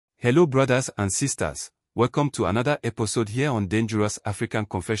Hello brothers and sisters, welcome to another episode here on Dangerous African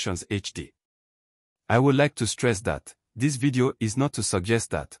Confessions HD. I would like to stress that this video is not to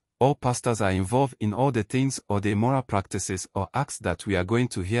suggest that all pastors are involved in all the things or the immoral practices or acts that we are going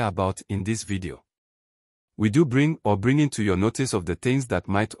to hear about in this video. We do bring into your notice of the things that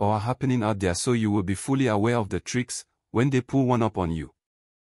might or are happening out there so you will be fully aware of the tricks when they pull one up on you.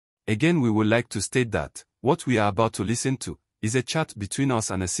 Again, we would like to state that what we are about to listen to is a chat between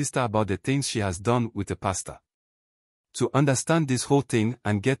us and a sister about the things she has done with a pastor. To understand this whole thing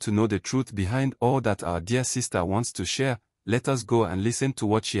and get to know the truth behind all that our dear sister wants to share, let us go and listen to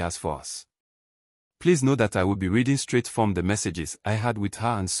what she has for us. Please know that I will be reading straight from the messages I had with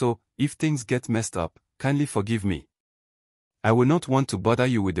her, and so, if things get messed up, kindly forgive me. I will not want to bother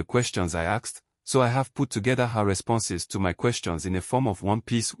you with the questions I asked, so I have put together her responses to my questions in a form of one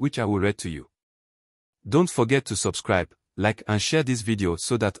piece which I will read to you. Don't forget to subscribe, like and share this video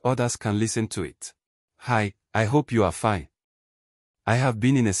so that others can listen to it. Hi, I hope you are fine. I have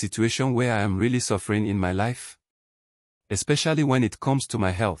been in a situation where I am really suffering in my life, especially when it comes to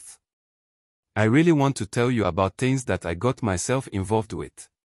my health. I really want to tell you about things that I got myself involved with.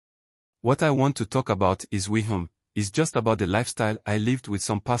 What I want to talk about is just about the lifestyle I lived with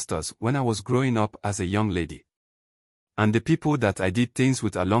some pastors when I was growing up as a young lady. And the people that I did things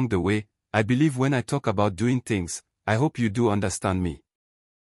with along the way. I believe when I talk about doing things, I hope you do understand me.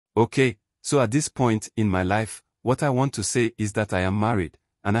 Okay, so at this point in my life, what I want to say is that I am married,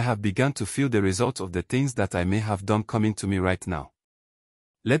 and I have begun to feel the results of the things that I may have done coming to me right now.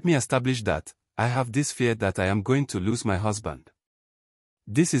 Let me establish that I have this fear that I am going to lose my husband.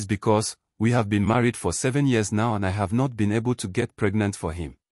 This is because we have been married for 7 years now and I have not been able to get pregnant for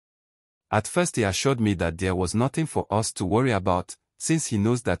him. At first he assured me that there was nothing for us to worry about, since he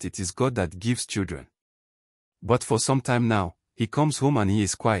knows that it is God that gives children. But for some time now, he comes home and he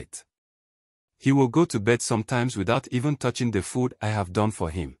is quiet. He will go to bed sometimes without even touching the food I have done for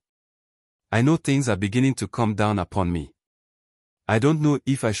him. I know things are beginning to come down upon me. I don't know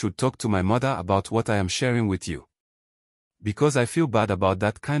if I should talk to my mother about what I am sharing with you, because I feel bad about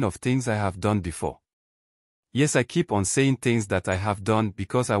that kind of things I have done before. Yes, I keep on saying things that I have done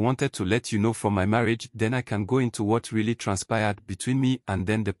because I wanted to let you know from my marriage, then I can go into what really transpired between me and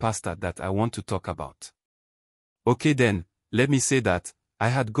then the pastor that I want to talk about. Okay then, let me say that I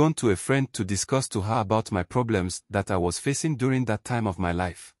had gone to a friend to discuss to her about my problems that I was facing during that time of my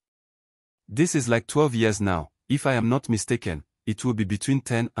life. This is like 12 years now, if I am not mistaken, it will be between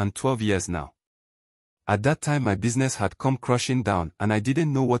 10 and 12 years now. At that time my business had come crashing down and I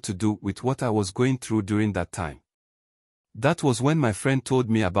didn't know what to do with what I was going through during that time. That was when my friend told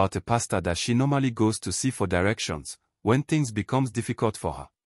me about a pastor that she normally goes to see for directions when things becomes difficult for her.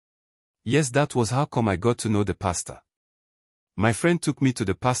 Yes, that was how come I got to know the pastor. My friend took me to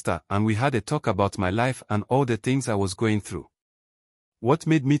the pastor and we had a talk about my life and all the things I was going through. What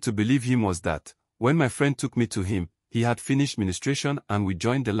made me to believe him was that, when my friend took me to him, he had finished ministration and we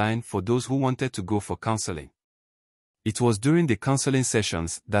joined the line for those who wanted to go for counseling. It was during the counseling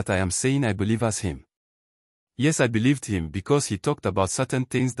sessions that I am saying I believe as him. Yes, I believed him because he talked about certain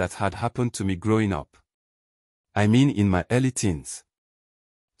things that had happened to me growing up. I mean in my early teens.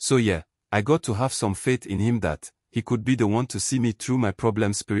 So yeah, I got to have some faith in him that he could be the one to see me through my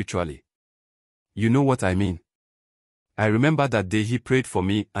problems spiritually. You know what I mean? I remember that day he prayed for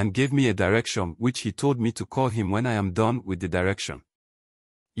me and gave me a direction which he told me to call him when I am done with the direction.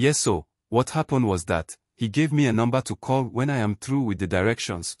 Yes, so what happened was that he gave me a number to call when I am through with the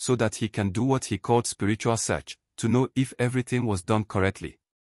directions so that he can do what he called spiritual search, to know if everything was done correctly.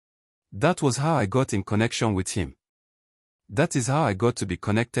 That was how I got in connection with him. That is how I got to be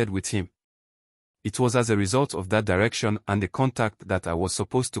connected with him. It was as a result of that direction and the contact that I was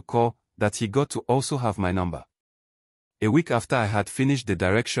supposed to call that he got to also have my number. A week after I had finished the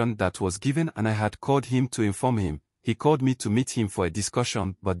direction that was given and I had called him to inform him, he called me to meet him for a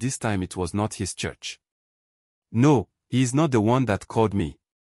discussion, but this time it was not his church. No, he is not the one that called me.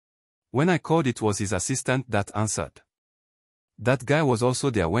 When I called, it was his assistant that answered. That guy was also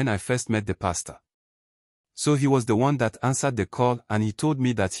there when I first met the pastor. So he was the one that answered the call and he told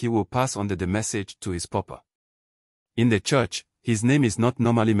me that he will pass on the message to his papa. In the church, his name is not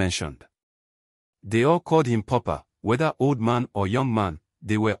normally mentioned. They all called him papa, whether old man or young man,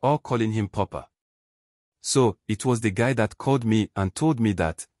 they were all calling him papa. So, it was the guy that called me and told me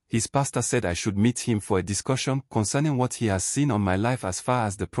that his pastor said I should meet him for a discussion concerning what he has seen on my life as far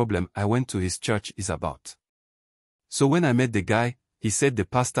as the problem I went to his church is about. So when I met the guy, he said the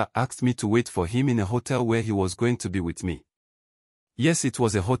pastor asked me to wait for him in a hotel where he was going to be with me. Yes, it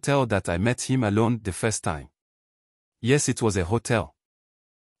was a hotel that I met him alone the first time. Yes, it was a hotel.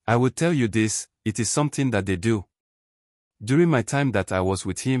 I will tell you this, it is something that they do. During my time that I was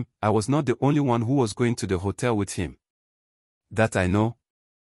with him, I was not the only one who was going to the hotel with him. That I know.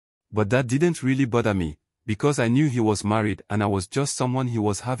 But that didn't really bother me, because I knew he was married and I was just someone he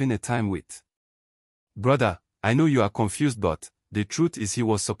was having a time with. Brother, I know you are confused, but the truth is he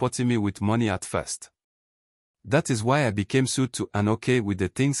was supporting me with money at first. That is why I became suited to and okay with the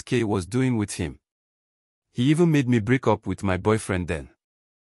things Kay was doing with him. He even made me break up with my boyfriend then.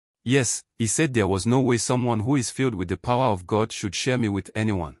 Yes, he said there was no way someone who is filled with the power of God should share me with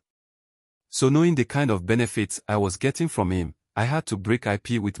anyone. So knowing the kind of benefits I was getting from him, I had to break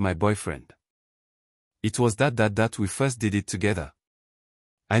IP with my boyfriend. It was that we first did it together.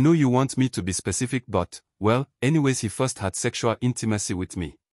 I know you want me to be specific, but, well, anyways, he first had sexual intimacy with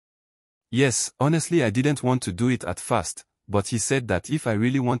me. Yes, honestly I didn't want to do it at first, but he said that if I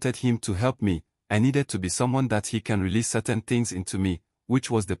really wanted him to help me, I needed to be someone that he can release certain things into me, which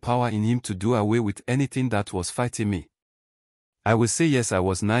was the power in him to do away with anything that was fighting me. I will say yes, I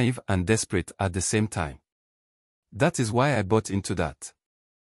was naive and desperate at the same time. That is why I bought into that.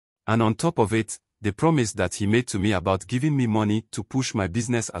 And on top of it, the promise that he made to me about giving me money to push my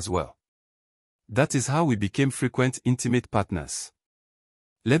business as well. That is how we became frequent intimate partners.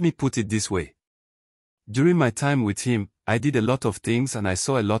 Let me put it this way. During my time with him, I did a lot of things and I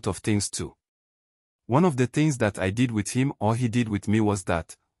saw a lot of things too. One of the things that I did with him or he did with me was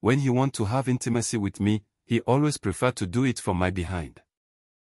that, when he wanted to have intimacy with me, he always preferred to do it from my behind.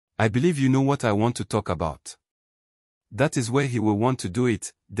 I believe you know what I want to talk about. That is where he will want to do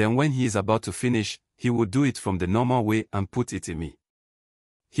it, then when he is about to finish, he will do it from the normal way and put it in me.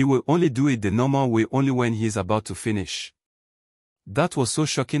 He will only do it the normal way only when he is about to finish. That was so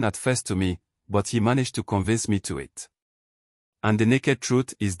shocking at first to me, but he managed to convince me to it. And the naked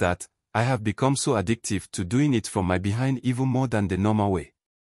truth is that, I have become so addictive to doing it from my behind even more than the normal way.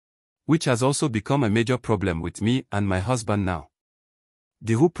 Which has also become a major problem with me and my husband now.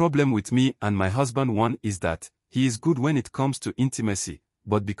 The whole problem with me and my husband, one, is that, he is good when it comes to intimacy,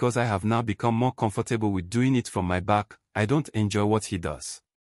 but because I have now become more comfortable with doing it from my back, I don't enjoy what he does.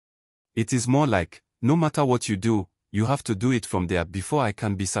 It is more like, no matter what you do, you have to do it from there before I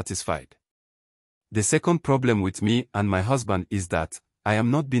can be satisfied. The second problem with me and my husband is that, I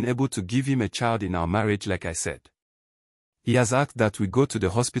am not being able to give him a child in our marriage like I said. He has asked that we go to the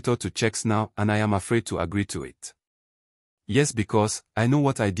hospital to checks now and I am afraid to agree to it. Yes, because, I know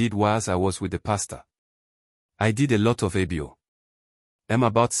what I did whilst I was with the pastor. I did a lot of ABO. I'm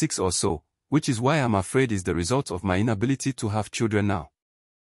about 6 or so, which is why I'm afraid is the result of my inability to have children now.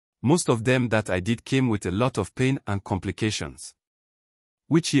 Most of them that I did came with a lot of pain and complications.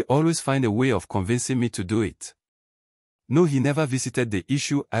 Which he always find a way of convincing me to do it. No, he never visited the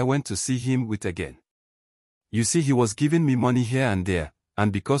issue I went to see him with again. You see, he was giving me money here and there,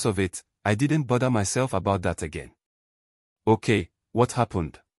 and because of it, I didn't bother myself about that again. Okay, what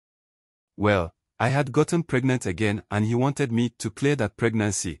happened? Well, I had gotten pregnant again and he wanted me to clear that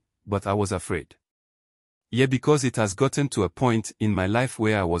pregnancy, but I was afraid. Yeah, because it has gotten to a point in my life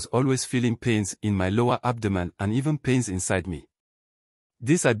where I was always feeling pains in my lower abdomen and even pains inside me.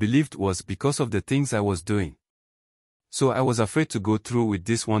 This I believed was because of the things I was doing. So I was afraid to go through with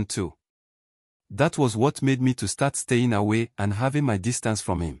this one too. That was what made me to start staying away and having my distance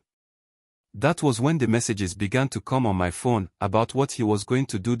from him. That was when the messages began to come on my phone about what he was going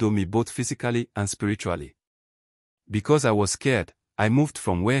to do to me both physically and spiritually. Because I was scared, I moved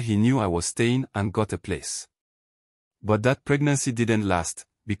from where he knew I was staying and got a place. But that pregnancy didn't last,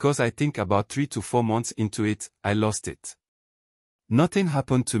 because I think about 3 to 4 months into it, I lost it. Nothing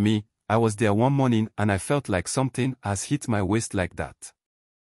happened to me. I was there one morning and I felt like something has hit my waist like that.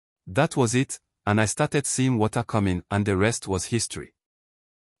 That was it, and I started seeing water coming and the rest was history.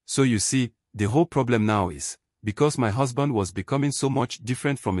 So you see, the whole problem now is, because my husband was becoming so much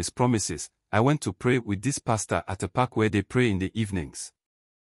different from his promises, I went to pray with this pastor at a park where they pray in the evenings.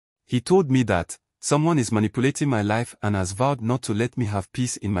 He told me that, someone is manipulating my life and has vowed not to let me have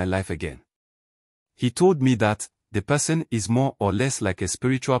peace in my life again. He told me that, the person is more or less like a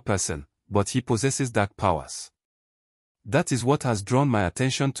spiritual person, but he possesses dark powers. That is what has drawn my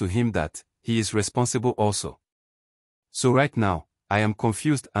attention to him, that he is responsible also. So right now, I am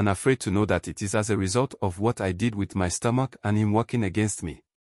confused and afraid to know that it is as a result of what I did with my stomach and him working against me.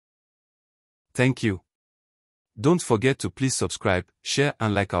 Thank you. Don't forget to please subscribe, share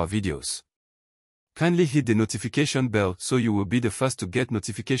and like our videos. Kindly hit the notification bell so you will be the first to get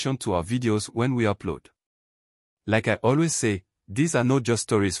notification to our videos when we upload. Like I always say, these are not just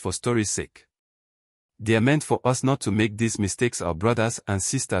stories for story's sake. They are meant for us not to make these mistakes our brothers and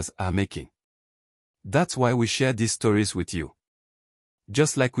sisters are making. That's why we share these stories with you.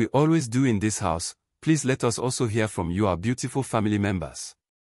 Just like we always do in this house, please let us also hear from you, our beautiful family members.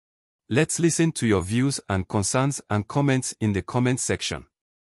 Let's listen to your views and concerns and comments in the comment section.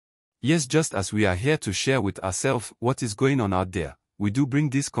 Yes, just as we are here to share with ourselves what is going on out there, we do bring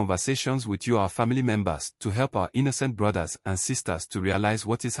these conversations with you, our family members, to help our innocent brothers and sisters to realize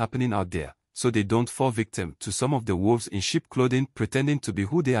what is happening out there, so they don't fall victim to some of the wolves in sheep clothing pretending to be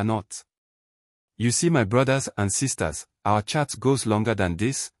who they are not. You see, my brothers and sisters, our chat goes longer than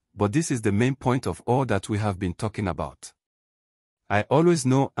this, but this is the main point of all that we have been talking about. I always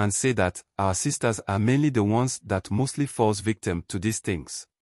know and say that our sisters are mainly the ones that mostly falls victim to these things.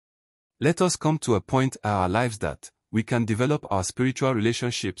 Let us come to a point in our lives that we can develop our spiritual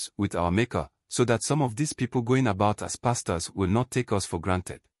relationships with our Maker, so that some of these people going about as pastors will not take us for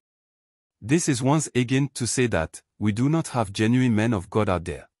granted. This is once again to say that we do not have genuine men of God out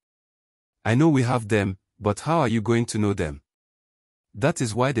there. I know we have them, but how are you going to know them? That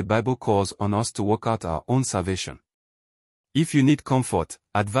is why the Bible calls on us to work out our own salvation. If you need comfort,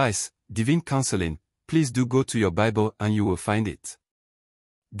 advice, divine counseling, please do go to your Bible and you will find it.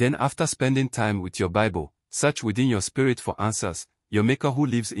 Then after spending time with your Bible, search within your spirit for answers. Your Maker who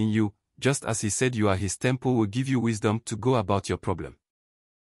lives in you, just as he said you are his temple, will give you wisdom to go about your problem.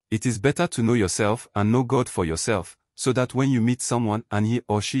 It is better to know yourself and know God for yourself, so that when you meet someone and he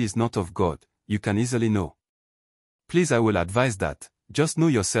or she is not of God, you can easily know. Please, I will advise that, just know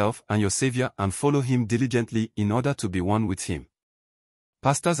yourself and your Savior and follow him diligently in order to be one with him.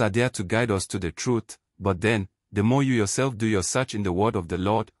 Pastors are there to guide us to the truth, but then, the more you yourself do your search in the word of the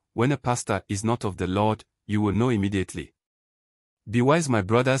Lord, when a pastor is not of the Lord, you will know immediately. Be wise, my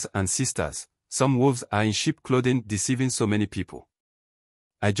brothers and sisters, some wolves are in sheep clothing deceiving so many people.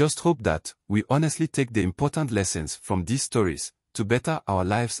 I just hope that we honestly take the important lessons from these stories to better our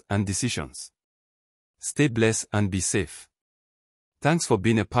lives and decisions. Stay blessed and be safe. Thanks for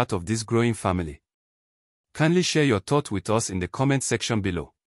being a part of this growing family. Kindly share your thought with us in the comment section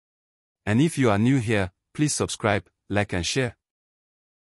below. And if you are new here, please subscribe, like and share.